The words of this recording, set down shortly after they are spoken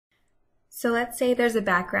So let's say there's a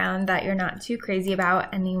background that you're not too crazy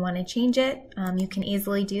about and you want to change it. You can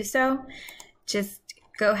easily do so. Just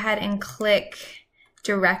go ahead and click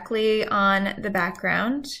directly on the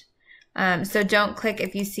background. So don't click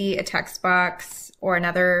if you see a text box or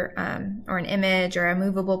another, or an image or a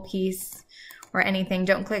movable piece or anything.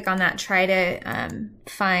 Don't click on that. Try to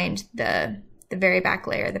find the very back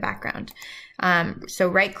layer, the background. So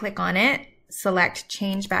right click on it, select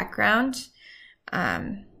change background,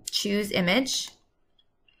 choose image.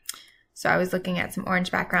 So I was looking at some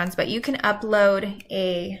orange backgrounds, but you can upload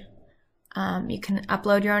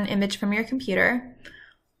your own image from your computer.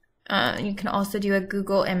 You can also do a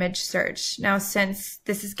Google image search. Now, since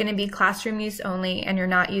this is going to be classroom use only and you're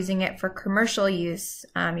not using it for commercial use,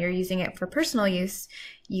 you're using it for personal use,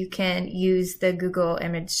 you can use the Google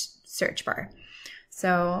image search bar.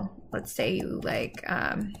 So let's say you like,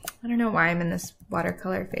 I don't know why I'm in this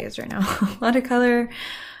watercolor phase right now. Watercolor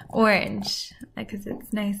orange, because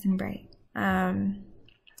it's nice and bright. Let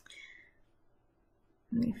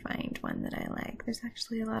me find one that I like. There's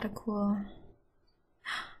actually a lot of cool,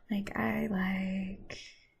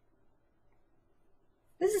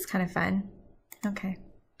 this is kind of fun. Okay,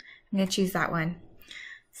 I'm gonna choose that one.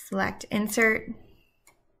 Select insert.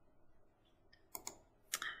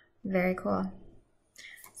 Very cool.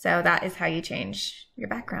 So that is how you change your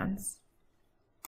backgrounds.